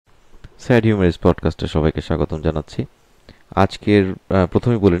Sad হিউমারিস্ট পডকাস্টে সবাইকে স্বাগতম জানাচ্ছি। আজকের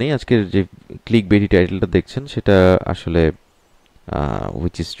প্রথমে বলে নিই, আজকের যে ক্লিক বেটি টাইটেলটা দেখছেন সেটা আসলে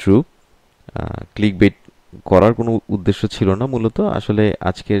which is true. Click bait করার কোনো উদ্দেশ্য ছিল না মূলত। আসলে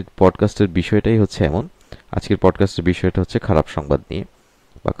আজকের পডকাস্টের বিষয়টাই হচ্ছে এমন। আজকের পডকাস্টের বিষয়টা হচ্ছে খারাপ সংবাদ নিয়ে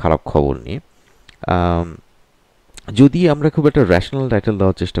বা খারাপ খবর নিয়ে। আম, যদি আমরা খুব একটা র্যাশনাল টাইটেল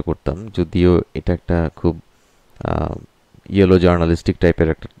দেওয়ার চেষ্টা করতাম, যদিও এটা একটা খুব ইয়েলো জার্নালিস্টিক টাইপের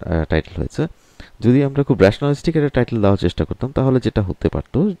একটা টাইটেল হয়েছে, যদি আমরা খুব র্যাশনালিস্টিক একটা টাইটেল দেওয়ার চেষ্টা করতাম তাহলে যেটা হতে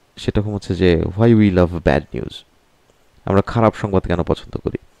পারতো সেটা হচ্ছে যে why we love bad news. আমরা খারাপ সংবাদ কেন পছন্দ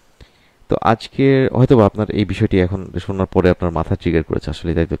করি। তো আজকে হয়তো বা আপনার এই বিষয়টি এখন শোনার পরে আপনার মাথা ট্রিগার করেছে, আসলে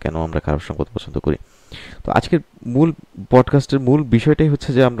তাই তো, কেন আমরা খারাপ সংবাদ পছন্দ করি। তো আজকের মূল পডকাস্টের মূল বিষয়টাই হচ্ছে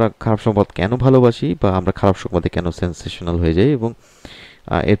যে আমরা খারাপ সংবাদ কেন ভালোবাসি বা আমরা খারাপ সংবাদে কেন সেন্সেশনাল হয়ে যাই, এবং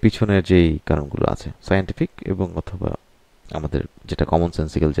এর পিছনের যেই কারণগুলো আছে সায়েন্টিফিক এবং অথবা আমাদের যেটা কমন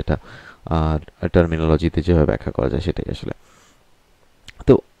সেন্সিক্যাল, যেটা টার্মিনোলজিতে যেভাবে ব্যাখ্যা করা যায় সেটাই আসলে।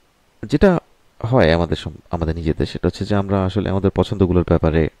 তো যেটা হয় আমাদের নিজেদের, সেটা হচ্ছে যে আমরা আসলে আমাদের পছন্দগুলোর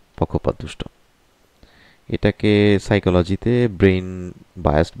ব্যাপারে পক্ষপাতদুষ্ট। এটাকে সাইকোলজিতে ব্রেইন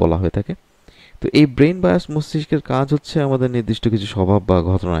বায়াসড বলা হয়ে থাকে। তো এই ব্রেইন বায়াস মস্তিষ্কের কাজ হচ্ছে আমাদের নির্দিষ্ট কিছু স্বভাব বা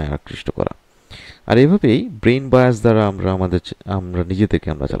ঘটনায় আকৃষ্ট করা। আর এভাবেই ব্রেইন বায়াস দ্বারা আমরা নিজেদেরকে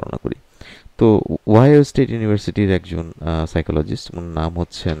আমরা চালনা করি। তো ওহাইও স্টেট ইউনিভার্সিটির একজন সাইকোলজিস্ট, নাম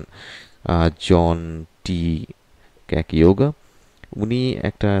হচ্ছেন জন টি ক্যাকিওগা। উনি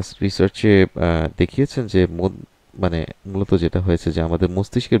একটা রিসার্চে দেখিয়েছেন যে মানে মূলত যেটা হয়েছে যে আমাদের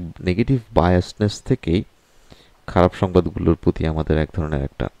মস্তিষ্কের নেগেটিভ বায়াসনেস থেকেই খারাপ সংবাদগুলোর প্রতি আমাদের এক ধরনের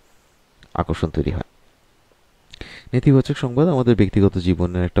একটা আকর্ষণ তৈরি হয়। নেতিবাচক সংবাদ আমাদের ব্যক্তিগত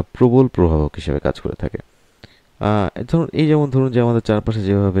জীবনের একটা প্রবল প্রভাবক হিসেবে কাজ করে থাকে। ধরুন যে আমাদের চারপাশে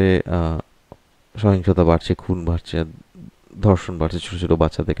যেভাবে সহিংসতা বাড়ছে, খুন বাড়ছে, ধর্ষণ বাড়ছে, ছোট ছোট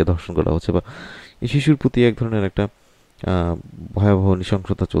বাচ্চাদেরকে ধর্ষণ করা হচ্ছে, বা এই শিশুর প্রতি এক ধরনের একটা ভয়াবহ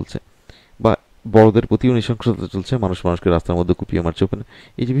নৃশংসতা চলছে, বা বড়দের প্রতিও নৃশংসতা চলছে, মানুষ মানুষকে রাস্তার মধ্যে কুপিয়ে মারছে ওপেনে।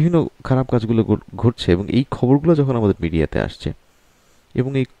 এই যে বিভিন্ন খারাপ কাজগুলো ঘটছে এবং এই খবরগুলো যখন আমাদের মিডিয়াতে আসছে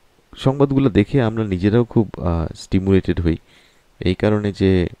এবং এই সংবাদগুলো দেখে আমরা নিজেরাও খুব স্টিমুলেটেড হই, এই কারণে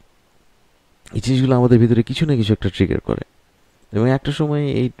যে এই জিনিসগুলো আমাদের ভিতরে কিছু না কিছু একটা ট্রিগার করে, এবং একটা সময়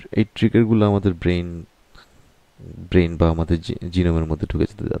এই এই ট্রিগারগুলো আমাদের ব্রেন বা আমাদের জিনোমের মধ্যে ঢুকে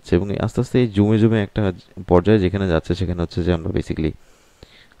যেতে যাচ্ছে, এবং আস্তে আস্তে এই জমে জমে একটা পর্যায়ে যেখানে যাচ্ছে সেখানে হচ্ছে যে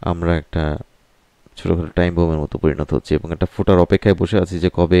আমরা একটা ছোটখাটো টাইম বোমের মতো পরিণত হচ্ছে এবং একটা ফোটার অপেক্ষায় বসে আছি যে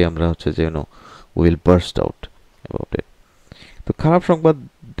কবে আমরা হচ্ছে যে will burst out about it. তো খারাপ সংবাদ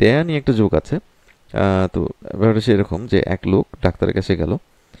দেয়া নিয়ে একটা যোগ আছে। তো ব্যাপারটা সেরকম যে এক লোক ডাক্তারের কাছে গেল।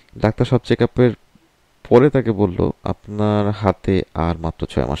 ডাক্তার সব চেক আপের পরে তাকে বলল, আপনার হাতে আর মাত্র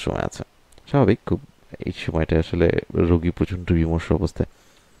 6 মাস সময় আছে। স্বাভাবিক, খুব এই সময়টা আসলে রোগী প্রচণ্ড বিমর্ষ অবস্থায়।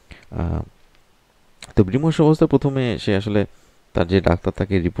 আহ, তো বিমর্ষ অবস্থায় প্রথমে সে আসলে তার যে ডাক্তার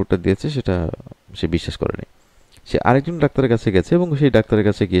তাকে রিপোর্টটা দিয়েছে সেটা সে বিশ্বাস করেনি। সে আরেকজন ডাক্তারের কাছে গেছে এবং সেই ডাক্তারের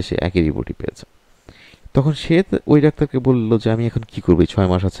কাছে গিয়ে সে একই রিপোর্টই পেয়েছে। তখন সে ওই ডাক্তারকে বলল যে আমি এখন কি করবো, 6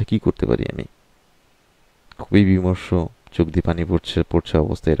 মাস আছে, কি করতে পারি আমি। খুবই বিমর্ষ, চোখ দিয়ে পানি পড়ছে পড়ছে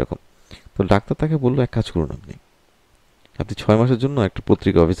অবস্থা এরকম। তো ডাক্তার তাকে বললো, এক কাজ করুন, আপনি আপনি 6 মাসের জন্য একটা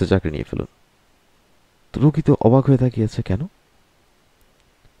পত্রিকা অফিসে চাকরি নিয়ে ফেলুন। তো রোগী তো অবাক হয়ে তাকিয়েছে, কেন?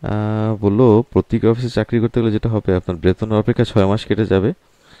 বললো, পত্রিকা অফিসে চাকরি করতে গেলে যেটা হবে, আপনার বেতনের অপেক্ষা 6 মাস কেটে যাবে,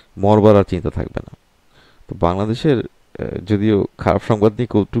 মরবার আর চিন্তা থাকবে না। তো বাংলাদেশের যদিও খারাপ সংবাদ নিয়ে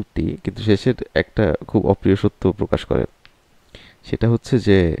কৌতুকটি, কিন্তু শেষের একটা খুব অপ্রিয় সত্য প্রকাশ করে। সেটা হচ্ছে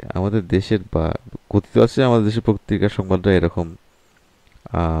যে আমাদের দেশের বা কথিত আছে যে আমাদের দেশের পত্রিকার সংবাদটা এরকম,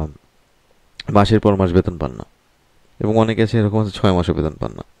 আহ, মাসের পর মাস বেতন পান না, এবং অনেকে আছে এরকম আছে 6 মাসও বেতন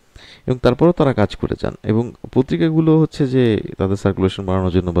পান না, এবং তারপরেও তারা কাজ করে যান। এবং পত্রিকাগুলো হচ্ছে যে তাদের সার্কুলেশন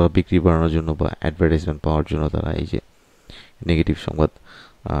বাড়ানোর জন্য বা বিক্রি বাড়ানোর জন্য বা অ্যাডভার্টাইজমেন্ট পাওয়ার জন্য তারা এই যে নেগেটিভ সংবাদ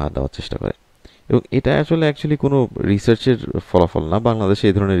দেওয়ার চেষ্টা করে। এবং এটা আসলে অ্যাকচুয়ালি কোনো রিসার্চের ফলাফল না। বাংলাদেশে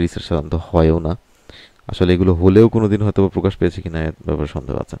এই ধরনের রিসার্চ সাধারণত হয়ও না। আসলে এগুলো হলেও কোনোদিন হয়তো প্রকাশ পেয়েছে কিনা এর ব্যাপারে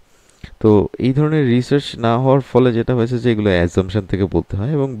সন্দেহ আছে। তো এই ধরনের রিসার্চ না হওয়ার ফলে যেটা হয়েছে যে এগুলো অ্যাজাম্পশন থেকে বলতে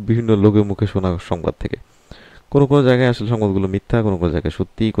হয় এবং বিভিন্ন লোকের মুখে শোনা সংবাদ থেকে। কোনো কোনো জায়গায় আসলে সংবাদগুলো মিথ্যা, কোনো কোনো জায়গায়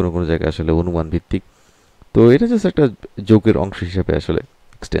সত্যি, কোনো কোনো জায়গায় আসলে অনুমান ভিত্তিক। তো এটা জাস্ট একটা জোকের অংশ হিসেবে আসলে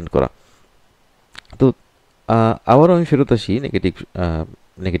এক্সটেন্ড করা। তো আবারও আমি ফেরত আসি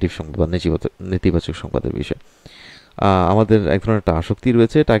নেগেটিভ সংবাদ বা নেতিবাচক সংবাদের বিষয়ে। আমাদের এক ধরনের একটা আসক্তি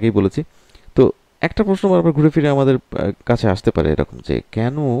রয়েছে, এটা আগেই বলেছি। তো একটা প্রশ্ন বারবার ঘুরে ফিরে আমাদের কাছে আসতে পারে এরকম, যে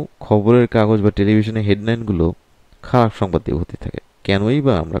কেন খবরের কাগজ বা টেলিভিশনের হেডলাইনগুলো খারাপ সংবাদ দিয়ে ভর্তি থাকে? কেনই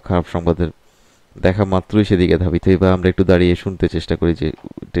বা আমরা খারাপ সংবাদের দেখা মাত্রই সেদিকে ধাবিত হই, বা আমরা একটু দাঁড়িয়ে শুনতে চেষ্টা করি যে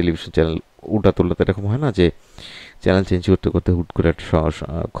টেলিভিশন চ্যানেল উল্টাতে উল্টাতে এরকম হয় না যে চ্যানেল চেঞ্জ করতে করতে হুট করে একটা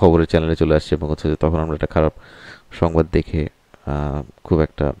খবরের চ্যানেলে চলে আসছে এবং হচ্ছে যে তখন আমরা একটা খারাপ সংবাদ দেখে খুব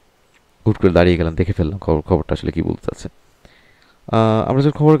একটা হুট করে দাঁড়িয়ে গেলাম, দেখে ফেললাম খবরটা আসলে কি বলতে চাচ্ছে। আমরা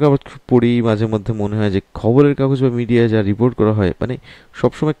যখন খবরের কাগজ পড়ি মাঝে মধ্যে মনে হয় যে খবরের কাগজ বা মিডিয়ায় যা রিপোর্ট করা হয় মানে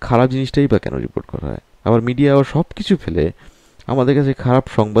সবসময় খারাপ জিনিসটাই বা কেন রিপোর্ট করা হয়, আবার মিডিয়া আবার সব কিছু ফেলে আমাদের কাছে খারাপ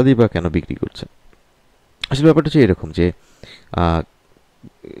সংবাদই বা কেন বিক্রি করছে। আসলে ব্যাপারটা হচ্ছে এরকম যে আহ,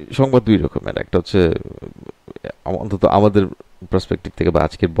 সংবাদ দুই রকমের, একটা হচ্ছে অন্তত আমাদের পার্সপেক্টিভ থেকে বা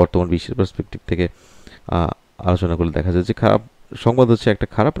আজকের বর্তমান বিশ্বের পার্সপেক্টিভ থেকে আলোচনা করলে দেখা যায় যে খারাপ সংবাদ হচ্ছে একটা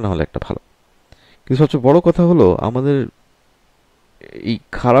খারাপ, না হলে একটা ভালো। কিন্তু সবচেয়ে বড় কথা হলো আমাদের এই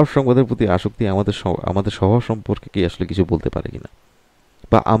খারাপ সংবাদের প্রতি আসক্তি আমাদের স্বভাব সম্পর্কে কি আসলে কিছু বলতে পারে কিনা,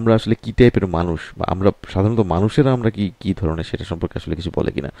 বা আমরা আসলে কি টাইপের মানুষ, বা আমরা সাধারণত মানুষেরা আমরা কি কি ধরনের সেটা সম্পর্কে আসলে কিছু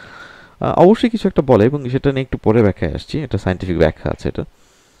বলে কিনা। অবশ্যই কিছু একটা বলে এবং সেটা নিয়ে একটু পরে ব্যাখ্যায় আসছি, একটা সায়েন্টিফিক ব্যাখ্যা আছে এটা।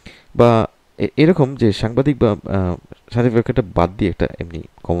 বা এরকম যে সাংবাদিক বা সায়েন্টিফিক ব্যাখ্যাটা বাদ দিয়ে একটা এমনি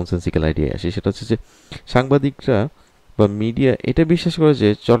কমন সেন্সিক্যাল আইডিয়া আসে, সেটা হচ্ছে যে সাংবাদিকরা বা মিডিয়া এটা বিশ্বাস করে যে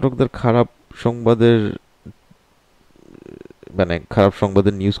চটকদার খারাপ সংবাদের মানে খারাপ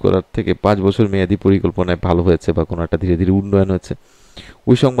সংবাদের নিউজ করার থেকে 5 বছর মেয়াদী পরিকল্পনায় ভালো হয়েছে বা কোনো একটা ধীরে ধীরে উন্নয়ন হয়েছে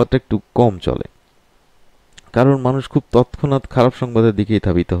ওই সংবাদটা একটু কম চলে। কারণ মানুষ খুব তৎক্ষণাৎ খারাপ সংবাদের দিকেই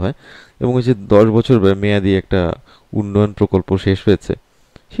ধাবিত হয় এবং ওই যে 10 বছর মেয়াদী একটা উন্নয়ন প্রকল্প শেষ হয়েছে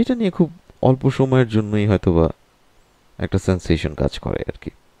সেটা নিয়ে খুব অল্প সময়ের জন্যই হয়তোবা একটা সেন্সেশন কাজ করে আর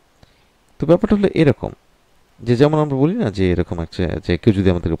কি। তো ব্যাপারটা হলো এরকম যে যেমন আমরা বলি না যে এরকম একটা যে কেউ যদি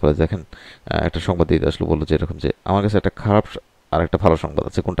আমাদেরকে বলে দেখেন একটা সংবাদ দিতে আসলে বললো যে এরকম যে আমার কাছে একটা খারাপ আর একটা ভালো সংবাদ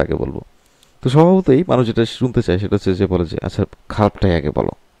আছে, কোনটাকে বলবো? তো স্বভাবতই মানুষ যেটা শুনতে চায় সেটা হচ্ছে যে বলে যে আচ্ছা খারাপটাই আগে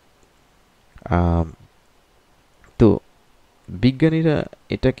বলো। আম, তো বিজ্ঞানীরা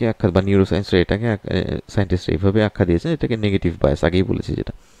এটাকে আখ্যা বা নিউরো সায়েন্সরা এটাকে সায়েন্টিস্টরা এইভাবে আখ্যা দিয়েছেন, এটাকে নেগেটিভ বায়াস, আগেই বলেছি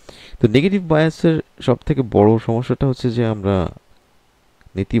যেটা। তো নেগেটিভ বায়াসের সব থেকে বড় সমস্যাটা হচ্ছে যে আমরা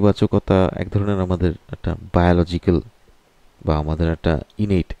নেতিবাচকতা এক ধরনের আমাদের একটা বায়োলজিক্যাল বা আমাদের একটা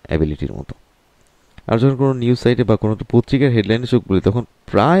ইনেট অ্যাবিলিটির মতো। আর যখন কোনো নিউজ সাইটে বা কোনো একটা পত্রিকার হেডলাইনে চোখ বলি তখন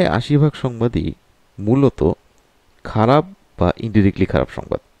প্রায় 80% সংবাদই মূলত খারাপ বা ইনডিরেক্টলি খারাপ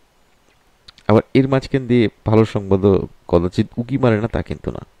সংবাদ। আবার এর মাঝখান দিয়ে ভালো সংবাদও কদাচিৎ উকি মারে না তা কিন্তু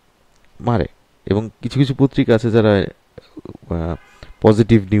না, মারে। এবং কিছু কিছু পত্রিকা আছে যারা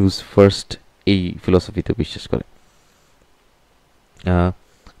পজিটিভ নিউজ ফার্স্ট এই ফিলসফিতে বিশ্বাস করে। আহ,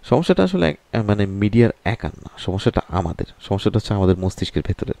 সমস্যাটা আসলে মানে মিডিয়ার একার না, সমস্যাটা হচ্ছে আমাদের মস্তিষ্কের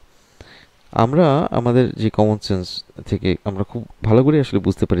ভেতরে। আমরা আমাদের যে কমন সেন্স থেকে আমরা খুব ভালো করে আসলে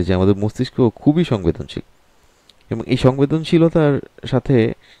বুঝতে পারি যে আমাদের মস্তিষ্ক খুবই সংবেদনশীল এবং এই সংবেদনশীলতার সাথে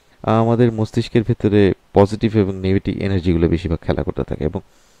আমাদের মস্তিষ্কের ভেতরে পজিটিভ এবং নেগেটিভ এনার্জিগুলো বেশিরভাগ খেলা করতে থাকে এবং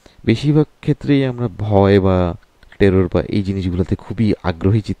বেশিরভাগ ক্ষেত্রেই আমরা ভয় বা টেরর বা এই জিনিসগুলোতে খুবই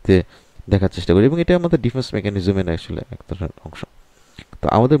আগ্রহী চিত্তে দেখার চেষ্টা করি এবং এটা আমাদের ডিফেন্স মেকানিজমের আসলে এক ধরনের অংশ। তো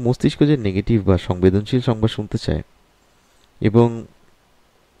আমাদের মস্তিষ্ক যে নেগেটিভ বা সংবেদনশীল সংবাদ শুনতে চায় এবং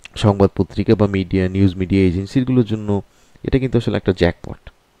সংবাদ পত্রিকা বা নিউজ মিডিয়া এজেন্সিগুলোর জন্য এটা কিন্তু আসলে একটা জ্যাকপট।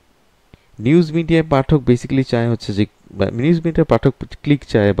 নিউজ মিডিয়ায় পাঠক বেসিক্যালি চায় হচ্ছে যে নিউজ মিডিয়ার পাঠক ক্লিক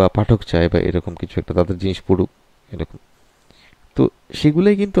চায় বা পাঠক চায় বা এরকম কিছু একটা তাদের জিনিস পড়ুক এরকম। তো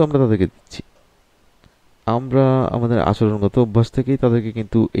সেগুলোই কিন্তু আমরা তাদেরকে দিচ্ছি। আমরা আমাদের আচরণগত অভ্যাস থেকেই তাদেরকে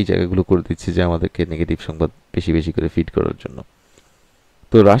কিন্তু এই জায়গাগুলো করে দিচ্ছি যে আমাদেরকে নেগেটিভ সংবাদ বেশি বেশি করে ফিড করার জন্য।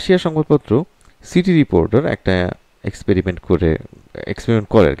 তো রাশিয়ার সংবাদপত্র সিটি রিপোর্টার একটা এক্সপেরিমেন্ট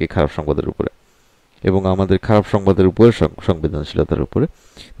করে আর কি খারাপ সংবাদের উপরে এবং আমাদের খারাপ সংবাদের উপরে সংবেদনশীলতার উপরে।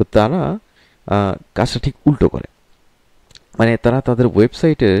 তো তারা কাজটা ঠিক উল্টো করে, মানে তারা তাদের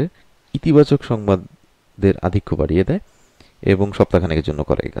ওয়েবসাইটে ইতিবাচক সংবাদের আধিক্য বাড়িয়ে দেয় এবং সপ্তাহখানেকের জন্য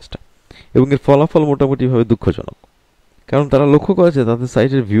করে এই কাজটা এবং এর ফলাফল মোটামুটিভাবে দুঃখজনক। কারণ তারা লক্ষ্য করে যে তাদের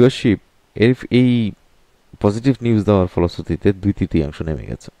সাইটের ভিউয়ারশিপ এই পজিটিভ নিউজ দেওয়ার ফলশ্রুতিতে 2/3 নেমে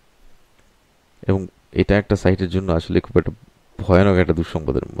গেছে এবং এটা একটা সাইটের জন্য আসলে খুব একটা ভয়ানক একটা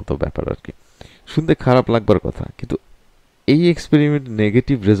দুঃসংবাদের মতো ব্যাপার আর কি। শুনতে খারাপ লাগবার কথা, কিন্তু এই এক্সপেরিমেন্ট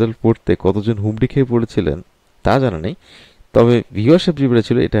নেগেটিভ রেজাল্ট পড়তে কতজন হুমড়ি খেয়ে পড়েছিলেন তা জানা নেই, তবে ভিউয়ারশিপ যে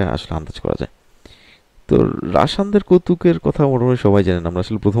বেড়েছিল এটা আসলে আন্দাজ করা যায়। তো রাশানদের কৌতুকের কথা মোটামুটি সবাই জানেন, আমরা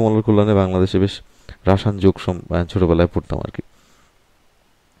আসলে প্রথম আলোর কল্যাণে বাংলাদেশে বেশ রাসান যোগ ছোটবেলায় পড়তাম আর কি।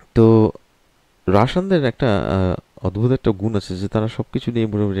 তো রাশানদের একটা অদ্ভুত একটা গুণ আছে যে তারা সবকিছু নিয়ে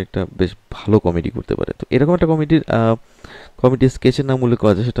মোটামুটি একটা বেশ ভালো কমেডি করতে পারে। তো এরকম একটা কমেডি স্কেচের নাম উল্লেখ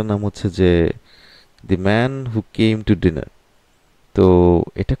করা যায়, সেটার নাম হচ্ছে যে the man who came to dinner. তো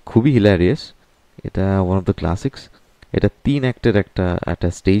এটা খুবই হিলারিয়াস, এটা ওয়ান অফ দ্য ক্লাসিক্স। এটা 3 অ্যাক্টের একটা একটা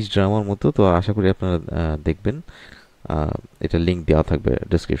স্টেজ ড্রামার মতো, তো আশা করি আপনারা দেখবেন। এটা লিঙ্ক দেওয়া থাকবে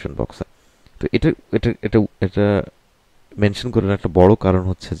ডেসক্রিপশন বক্সে। তো এটা এটা এটা এটা মেনশন করার একটা বড় কারণ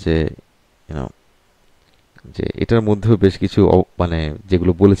হচ্ছে যে ইউনো যে এটার মধ্যেও বেশ কিছু মানে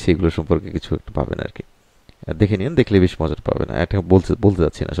যেগুলো বলেছি এগুলো সম্পর্কে কিছু একটা পাবেন আর কি। দেখে নিন, দেখলে বেশ মজার পাবেন। এটা বলতে বলতে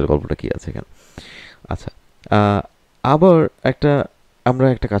যাচ্ছি না আসলে গল্পটা কি আছে এখানে। আচ্ছা, আহ, আবার একটা আমরা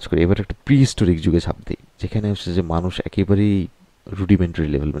একটা কাজ করি, এবার একটা প্রি হিস্টোরিক যুগে ছাপ দিই, যেখানে হচ্ছে যে মানুষ একেবারেই রুডিমেন্টারি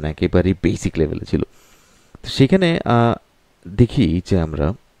লেভেল, মানে একেবারেই বেসিক লেভেলে ছিল। তো সেখানে দেখি যে আমরা,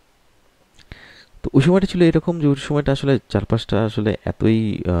 তো ওই সময়টা ছিল এরকম যে ওই সময়টা আসলে চারপাশটা আসলে এতই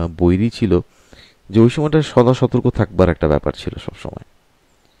বৈরী ছিল যে ওই সময়টা সদা সতর্ক থাকবার একটা ব্যাপার ছিল সব সময়।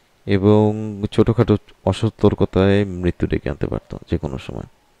 এবং ছোটখাটো অসতর্কতায় মৃত্যু ডেকে আনতে পারতো যে কোনো সময়।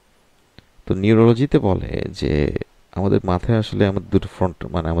 তো নিউরোলজিতে বলে যে আমাদের মাথায় আসলে আমাদের দুটো ফ্রন্ট,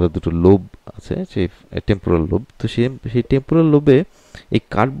 মানে আমাদের দুটো লোব আছে, সেই টেম্পোরাল লোব। তো সেই টেম্পোরাল লোবে এই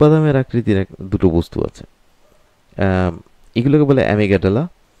কাঠবাদামের আকৃতির দুটো বস্তু আছে। আম, এগুলোকে বলে অ্যামিগ্ডালা।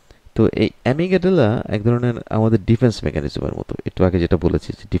 তো এই অ্যামিগ্ডালা এক ধরনের আমাদের ডিফেন্স মেকানিজমের মতো, একটু আগে যেটা বলেছি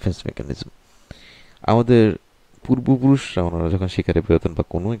যে ডিফেন্স মেকানিজম। আমাদের পূর্বপুরুষরা ওনারা যখন শিকারে বেরোতেন বা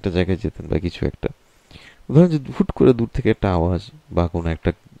কোনো একটা জায়গায় যেতেন বা কিছু একটা, ধরেন যে হুট করে দূর থেকে একটা আওয়াজ বা কোনো একটা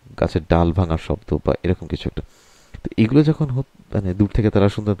গাছের ডাল ভাঙার শব্দ বা এরকম কিছু একটা, তো এগুলো যখন মানে দূর থেকে তারা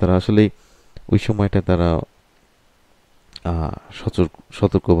শুনতেন, তারা আসলেই ওই সময়টা তারা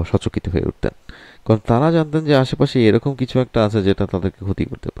সতর্ক বা সচকিত হয়ে উঠতেন। কারণ তারা জানতেন যে আশেপাশে এরকম কিছু একটা আছে যেটা তাদেরকে ক্ষতি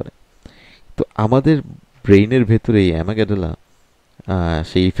করতে পারে। তো আমাদের ব্রেইনের ভেতরে এই অ্যামাগেডালা,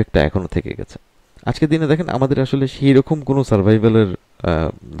 সেই ইফেক্টটা এখনো থেকে গেছে। আজকের দিনে দেখেন আমাদের আসলে সেই রকম কোনো সার্ভাইভালের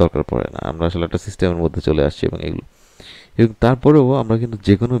দরকার পড়ে না, আমরা আসলে একটা সিস্টেমের মধ্যে চলে আসছি এবং তারপরেও আমরা কিন্তু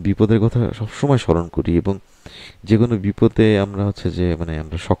যে কোনো বিপদের কথা সবসময় স্মরণ করি, এবং যে কোনো বিপদে আমরা হচ্ছে যে মানে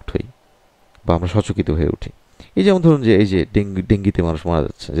আমরা শকড হই বা আমরা সচকিত হয়ে উঠি। এই যেমন ধরুন যে এই যে ডেঙ্গিতে মানুষ মারা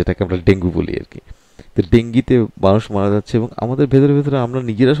যাচ্ছে, যেটাকে আমরা ডেঙ্গু বলি আর কি। তো ডেঙ্গিতে মানুষ মারা যাচ্ছে এবং আমাদের ভেতরে ভেতরে আমরা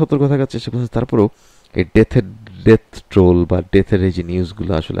নিজেরা সতর্ক থাকার চেষ্টা করছি, তারপরেও এই ডেথ ট্রোল বা ডেথের এই যে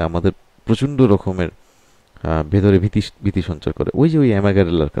নিউজগুলো আসলে আমাদের প্রচণ্ড রকমের ভেতরে ভীতি ভীতি সঞ্চার করে, ওই যে ওই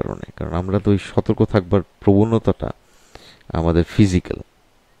অ্যামাগারেলার কারণে। কারণ আমরা তো ওই সতর্ক থাকবার প্রবণতাটা আমাদের ফিজিক্যাল,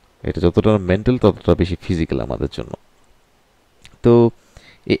 এটা যতটা মেন্টাল ততটা বেশি ফিজিক্যাল আমাদের জন্য। তো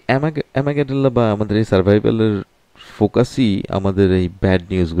এই অ্যামাগেডাল্লা বা আমাদের এই সার্ভাইভালের ফোকাসই আমাদের এই ব্যাড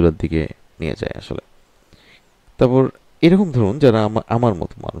নিউজগুলোর দিকে নিয়ে যায় আসলে। তারপর এরকম ধরুন যারা আমার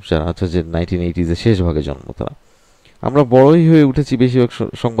মতো মানুষ, যারা আছে যে 1980s শেষ ভাগে জন্ম, তারা আমরা বড়ই হয়ে উঠেছি বেশিরভাগ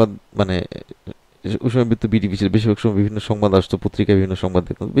সংবাদ, মানে ওই সময় তো বিটিভি ছিল, বেশিরভাগ সময় বিভিন্ন সংবাদ আসতো, পত্রিকায় বিভিন্ন সংবাদ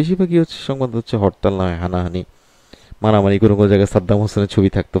দেখতাম, বেশিরভাগই হচ্ছে সংবাদ হচ্ছে হরতাল নয় হানাহানি মারামারি, কোনো কোনো জায়গায় সাদ্দাম হোসেনের ছবি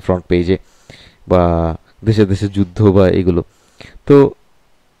থাকতো ফ্রন্ট পেজে, বা দেশে দেশে যুদ্ধ বা এগুলো। তো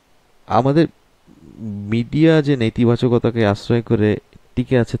আমাদের মিডিয়া যে নেতিবাচকতাকে আশ্রয় করে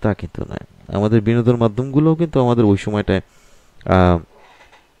টিকে আছে তা কিন্তু নয়। আমাদের বিনোদন মাধ্যমগুলোও কিন্তু আমাদের ওই সময়টায় আহ,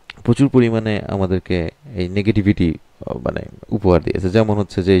 প্রচুর পরিমাণে আমাদেরকে এই নেগেটিভিটি মানে উপহার দিয়েছে। যেমন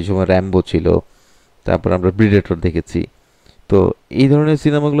হচ্ছে যে এই সময় র্যাম্বো ছিল, তারপর আমরা প্রিডেটর দেখেছি। তো এই ধরনের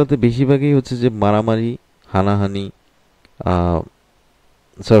সিনেমাগুলোতে বেশিরভাগই হচ্ছে যে মারামারি, হানাহানি,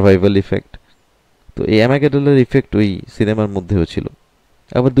 সার্ভাইভাল ইফেক্ট। তো এই অ্যামাগেডলের ইফেক্ট ওই সিনেমার মধ্যেও ছিল।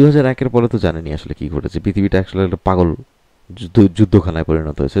 আবার 2001-এর পরে তো জানেনি আসলে কি ঘটেছে, পৃথিবীটা আসলে একটা পাগল যুদ্ধখানায়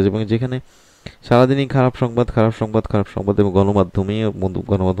পরিণত হয়েছে, এবং যেখানে সারাদিনই খারাপ সংবাদ খারাপ সংবাদ খারাপ সংবাদ, এবং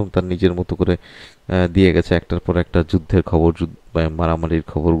গণমাধ্যম তার নিজের মতো করে দিয়ে গেছে একটার পর একটা যুদ্ধের খবর, মারামারির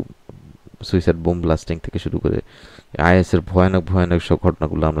খবর, সুইসাইড বোম ব্লাস্টিং থেকে শুরু করে আইএসের ভয়ানক ভয়ানক সব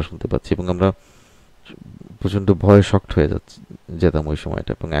ঘটনাগুলো আমরা শুনতে পাচ্ছি, এবং আমরা প্রচণ্ড ভয়ে শক্ট হয়ে যেতাম ওই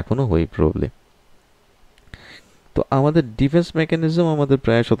সময়টা, এবং এখনো হই প্রবলি। তো আমাদের ডিফেন্স মেকানিজম আমাদের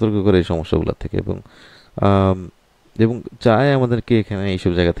প্রায় সতর্ক করে এই সমস্যাগুলো থেকে, আম, এবং চায় আমাদেরকে এখানে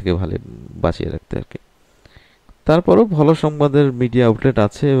এইসব জায়গা থেকে ভালো বাঁচিয়ে রাখতে আর কি। তারপরও ভালো সংবাদের মিডিয়া আউটলেট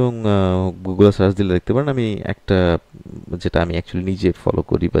আছে, এবং গুগলে সার্চ দিলে দেখতে পারেন। আমি একটা, যেটা আমি অ্যাকচুয়ালি নিজে ফলো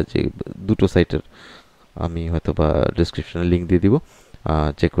করি, বা যে দুটো সাইটের আমি হয়তো বা ডিসক্রিপশনে লিঙ্ক দিয়ে দিব,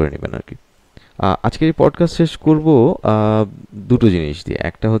 চেক করে নেবেন আর কি। আজকের এই পডকাস্ট শেষ করব দুটো জিনিস দিয়ে।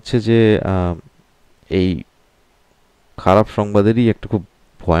 একটা হচ্ছে যে এই খারাপ সংবাদেরই একটা খুব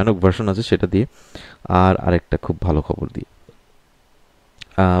ভয়ানক ভার্সন আছে সেটা দিয়ে, আর আরেকটা খুব ভালো খবর দিয়ে।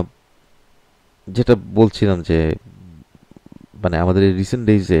 আহ, যেটা বলছিলাম যে মানে আমাদের এই রিসেন্ট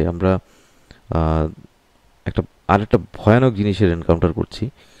ডেইজে আমরা আহ, একটা আরেকটা ভয়ানক জিনিসের এনকাউন্টার করছি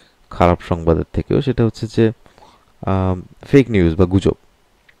খারাপ সংবাদের থেকেও, সেটা হচ্ছে যে ফেক নিউজ বা গুজব।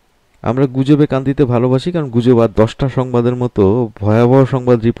 আমরা গুজবে কান দিতে ভালোবাসি, কারণ গুজব আর 10টা সংবাদের মতো ভয়াবহ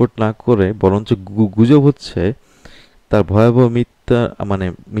সংবাদ রিপোর্ট না করে বরঞ্চ গুজব হচ্ছে তার ভয়াবহ মিথ্যা, মানে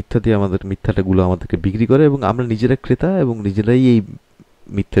মিথ্যা দিয়ে আমাদের মিথ্যাটাগুলো আমাদেরকে বিক্রি করে, এবং আমরা নিজেরা ক্রেতা এবং নিজেরাই এই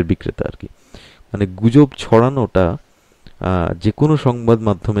মিথ্যের বিক্রেতা আর কি। মানে গুজব ছড়ানোটা যে কোনো সংবাদ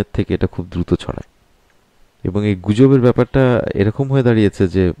মাধ্যমের থেকে এটা খুব দ্রুত ছড়ায়, এবং এই গুজবের ব্যাপারটা এরকম হয়ে দাঁড়িয়েছে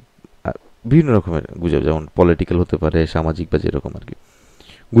যে বিভিন্ন রকমের গুজব, যেমন পলিটিক্যাল হতে পারে, সামাজিক বা যেরকম আর কি।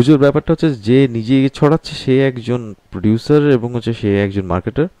 গুজবের ব্যাপারটা হচ্ছে যে নিজে ছড়াচ্ছে সে একজন প্রডিউসার এবং হচ্ছে সে একজন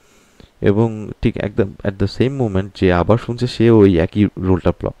মার্কেটার, এবং ঠিক একদম অ্যাট দ্য সেম মোমেন্ট যে আবার শুনছে সে ওই একই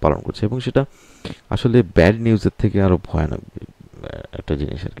রোলটা পালন করছে, এবং সেটা আসলে ব্যাড নিউজের থেকে আরো ভয়ানক একটা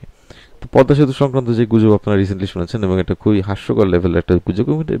জিনিস আর কি। তো পদ্মা সেতু সংক্রান্ত যে গুজব আপনারা রিসেন্টলি শুনেছেন, এবং এটা খুবই হাস্যকর লেভেলের একটা গুজব,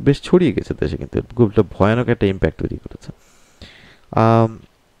 এবং এটা বেশ ছড়িয়ে গেছে দেশে, কিন্তু খুব একটা ভয়ানক একটা ইম্প্যাক্ট তৈরি করেছে। আম,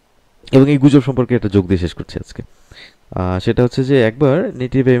 এবং এই গুজব সম্পর্কে একটা যোগ দিয়ে শেষ করছি আজকে। সেটা হচ্ছে যে একবার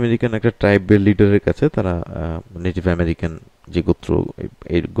নেটিভ আমেরিকান একটা ট্রাইবের লিডারের কাছে তারা, নেটিভ আমেরিকান যে গোত্র,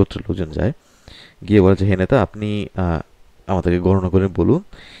 এই গোত্রের লোকজন যায়, গিয়ে বলে যে হে নেতা, আপনি আমাদেরকে গণনা করে বলুন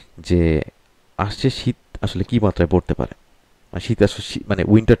যে আসছে শীত আসলে কি মাত্রায় পড়তে পারে, শীত আসলে মানে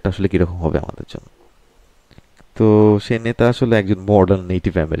উইন্টারটা আসলে কিরকম হবে আমাদের জন্য। তো সে নেতা আসলে একজন মডার্ন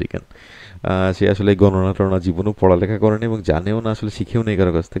নেটিভ আমেরিকান। সে আসলে এই গণনা টণনা জীবনেও পড়ালেখা করেনি এবং জানেও না, আসলে শিখেও নেই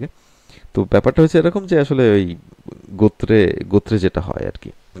কারো কাছ থেকে। তো ব্যাপারটা হচ্ছে এরকম যে আসলে ওই গোত্রে গোত্রে যেটা হয় আর কি,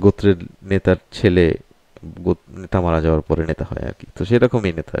 গোত্রের নেতার ছেলে নেতা মারা যাওয়ার পরে নেতা হয় আর কি, তো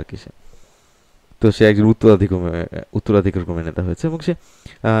সেরকমই নেতা আর কি সে। তো সে একজন উত্তরাধিকার ক্রমে নেতা হয়েছে, এবং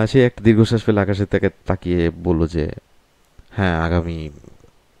সে একটা দীর্ঘশ্বাস ফেলে আকাশের দিকে তাকিয়ে বলল যে হ্যাঁ, আগামী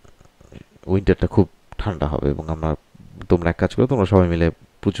উইন্টারটা খুব ঠান্ডা হবে, এবং তোমরা এক কাজ করো, তোমরা সবাই মিলে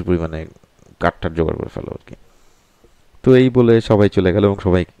প্রচুর পরিমাণে কাঠটার জোগাড় করে ফেলো আর কি। তো এই বলে সবাই চলে গেল, এবং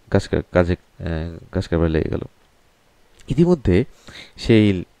সবাই কাজ কারবার লেগে গেল। ইতিমধ্যে সেই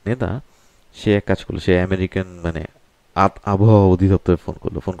নেতা, সে এক কাজ করলো, সে আমেরিকান মানে আবহাওয়া অধিদপ্তরে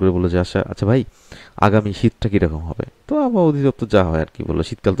ফোন করে বললো যে আচ্ছা আচ্ছা ভাই, আগামী শীতটা কিরকম হবে। তো আবহাওয়া অধিদপ্তর যা হয় আর কি বললো,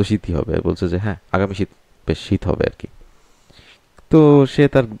 শীতকাল তো শীতই হবে, বলছে যে হ্যাঁ, আগামী শীত বেশ শীত হবে আর কি। তো সে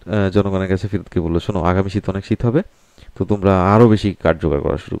তার জনগণের কাছে ফিরত গিয়ে বললো, শোনো, আগামী শীত অনেক শীত হবে, তো তোমরা আরো বেশি কাঠ জোগাড়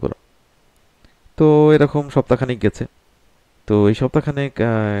করা শুরু করো। তো এরকম সপ্তাহখানিক গেছে। তো এই সপ্তাহখানেক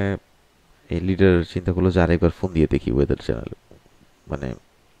এই লিডার চিন্তা করলো যে আরেকবার ফোন দিয়ে দেখি ওয়েদার চ্যানেল, মানে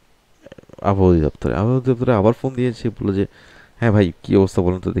আবহাওয়া অধিদপ্তরে আবার ফোন দিয়েছে, বললো যে হ্যাঁ ভাই, কি অবস্থা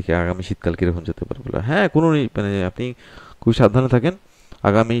বলুন তো দেখি, আগামী শীতকাল কিরকম যেতে পারে। বললো হ্যাঁ, মানে আপনি খুবই সাবধানে থাকেন,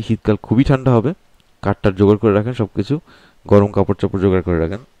 আগামী শীতকাল খুবই ঠান্ডা হবে, কাঠটার জোগাড় করে রাখেন, সব কিছু গরম কাপড় চাপড় জোগাড় করে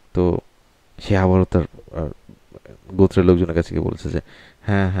রাখেন। তো সে আবারও তার গোত্রের লোকজনের কাছে গিয়ে বলছে যে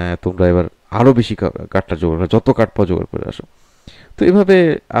হ্যাঁ হ্যাঁ, তোমরা এবার আরো বেশি কাঠটা জোগাড় করো, যত কাঠ পাও জোগাড় করে আসো। তো এভাবে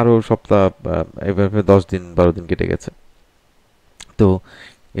আরো সপ্তাহ, এভাবে 10 দিন 12 দিন কেটে গেছে। তো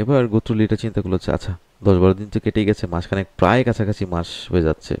এবার গোত্র লিডার চিন্তা করলো যে আচ্ছা, 10 12 দিন তো কেটেই গেছে, মাসখানেক প্রায় কাছাকাছি মাস হয়ে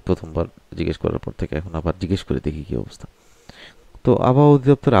যাচ্ছে প্রথমবার জিজ্ঞেস করার পর থেকে, এখন আবার জিজ্ঞেস করে দেখি কি অবস্থা। তো আবহাওয়া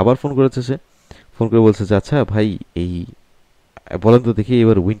অধিদপ্তর আবার ফোন করেছে, সে ফোন করে বলছে যে আচ্ছা ভাই, এই বলেন তো দেখি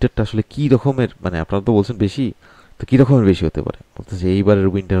এবার উইন্টারটা আসলে কি রকমের, মানে আপনারা তো বলছেন বেশি, তো কি রকমের বেশি হতে পারে। বলতেছে এইবারের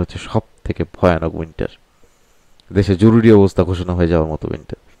উইন্টার হচ্ছে সব থেকে ভয়ানক উইন্টার, দেশে জরুরি অবস্থা ঘোষণা হয়ে যাওয়ার মতো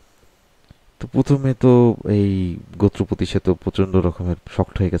উইন্টার। তো প্রথমে তো এই গোত্রপতি সে তো প্রচন্ড রকমের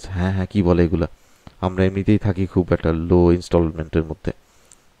শক্ট হয়ে গেছে, হ্যাঁ হ্যাঁ, কি বলে এগুলা, আমরা এমনিতেই থাকি খুব একটা লো ইনস্টলমেন্টের মধ্যে,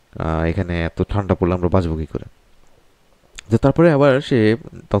 এখানে এত ঠান্ডা পড়লে আমরা বাঁচবো কি করে। তো তারপরে আবার সে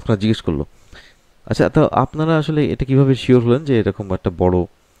তৎক্ষণাৎ জিজ্ঞেস করলো, আচ্ছা, তো আপনারা আসলে এটা কিভাবে শিওর হলেন যে এরকম একটা বড়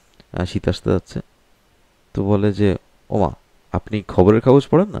শীত আসতে যাচ্ছে। তো বলে যে ওমা, আপনি খবরের কাগজ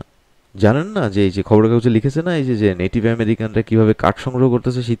পড়েন না, জানেন না যে এই যে খবরের কাগজে লিখেছে না, এই যে নেটিভ আমেরিকানরা কিভাবে কাঠ সংগ্রহ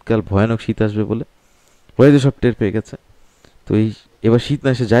করতেছে শীতকাল ভয়ানক শীত আসবে বলে, ওরাই তো সব টের পেয়ে গেছে। তো এবার শীত না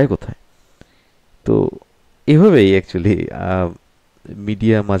এসে যায় কোথায়। তো এভাবেই অ্যাকচুয়ালি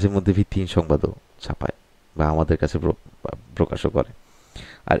মিডিয়া মাঝে মধ্যে ভিত্তিহীন সংবাদও ছাপায়, বা আমাদের কাছে প্রকাশও করে।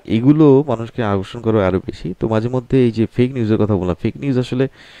 আর এগুলো মানুষকে আকর্ষণ করে আরো বেশি। তো মাঝে মধ্যে এই যে ফেক নিউজের কথা বললাম, ফেক নিউজ আসলে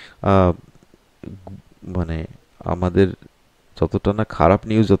আহ, মানে আমাদের যতটা না খারাপ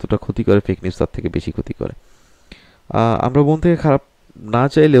নিউজ যতটা ক্ষতি করে, ফেক নিউজ তার থেকে বেশি ক্ষতি করে। আমরা মন থেকে খারাপ না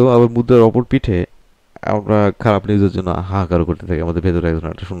চাইলেও আবার মুদ্রার অপর পিঠে আমরা খারাপ নিউজের জন্য হাহাকার করতে থাকি, আমাদের ভেতরে একজন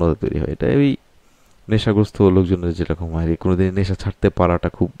একটা শূন্যতা তৈরি হয়। এটা ওই নেশাগ্রস্ত লোকজনের যেরকম হয়, কোনোদিন নেশা ছাড়তে পারাটা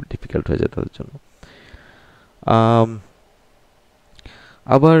খুব ডিফিকাল্ট হয়ে যায় তাদের জন্য। আম,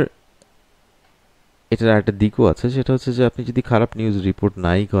 আবার এটার একটা দিকও আছে, সেটা হচ্ছে যে আপনি যদি খারাপ নিউজ রিপোর্ট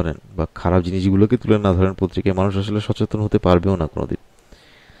নাই করেন বা খারাপ জিনিসগুলোকে তুলে না ধরেন পত্রিকায়, মানুষ আসলে সচেতন হতে পারবেও না কোনোদিন।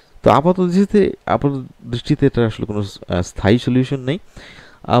 তো আপাত দৃষ্টিতে এটা আসলে কোনো স্থায়ী সলিউশন নেই।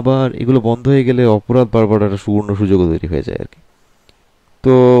 আবার এগুলো বন্ধ হয়ে গেলে অপরাধ বাড়বার একটা সুবর্ণ সুযোগও তৈরি হয়ে যায় আর কি।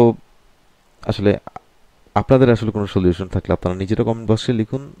 তো আসলে আপনাদের আসলে কোনো সলিউশন থাকলে আপনারা নিজেরা কমেন্ট বক্সে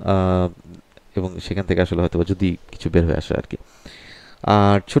লিখুন, এবং সেখান থেকে আসলে হয়তো যদি কিছু বের হয়ে আসে আর কি।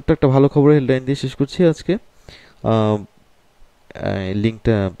 আর ছোট্ট একটা ভালো খবরের হেডলাইন দিয়ে শেষ করছি আজকে।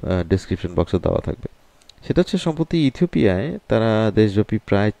 লিঙ্কটা ডেসক্রিপশন বক্সে দেওয়া থাকবে। সেটা হচ্ছে সম্প্রতি ইথিওপিয়ায় তারা দেশব্যাপী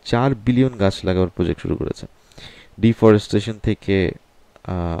প্রায় 4 বিলিয়ন গাছ লাগানোর প্রজেক্ট শুরু করেছে। ডিফরেস্টেশন থেকে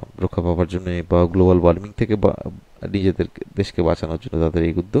রক্ষা পাওয়ার জন্য বা গ্লোবাল ওয়ার্মিং থেকে নিজেদের দেশকে বাঁচানোর জন্য তাদের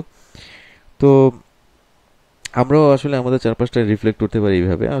এই উদ্যোগ। তো আমরাও আসলে আমাদের চারপাশটা রিফ্লেক্ট করতে পারি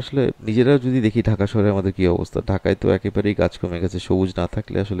এইভাবে। আসলে নিজেরাও যদি দেখি ঢাকা শহরে আমাদের কি অবস্থা, ঢাকায় তো একেবারেই গাছ কমে গেছে। সবুজ না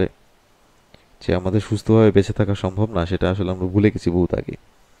থাকলে আসলে যে আমাদের সুস্থভাবে বেঁচে থাকা সম্ভব না, সেটা আসলে আমরা ভুলে গেছি বহুত আগে।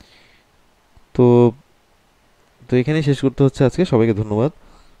 তো তো এখানেই শেষ করতে হচ্ছে আজকে। সবাইকে ধন্যবাদ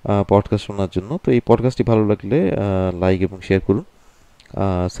পডকাস্ট শোনার জন্য। তো এই পডকাস্টটি ভালো লাগলে লাইক এবং শেয়ার করুন,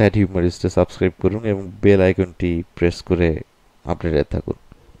 স্যাড হিউমারিস্টে সাবস্ক্রাইব করুন এবং বেল আইকনটি প্রেস করে আপডেটেড থাকুন।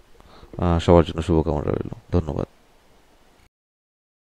 সবার জন্য শুভকামনা রইল। ধন্যবাদ।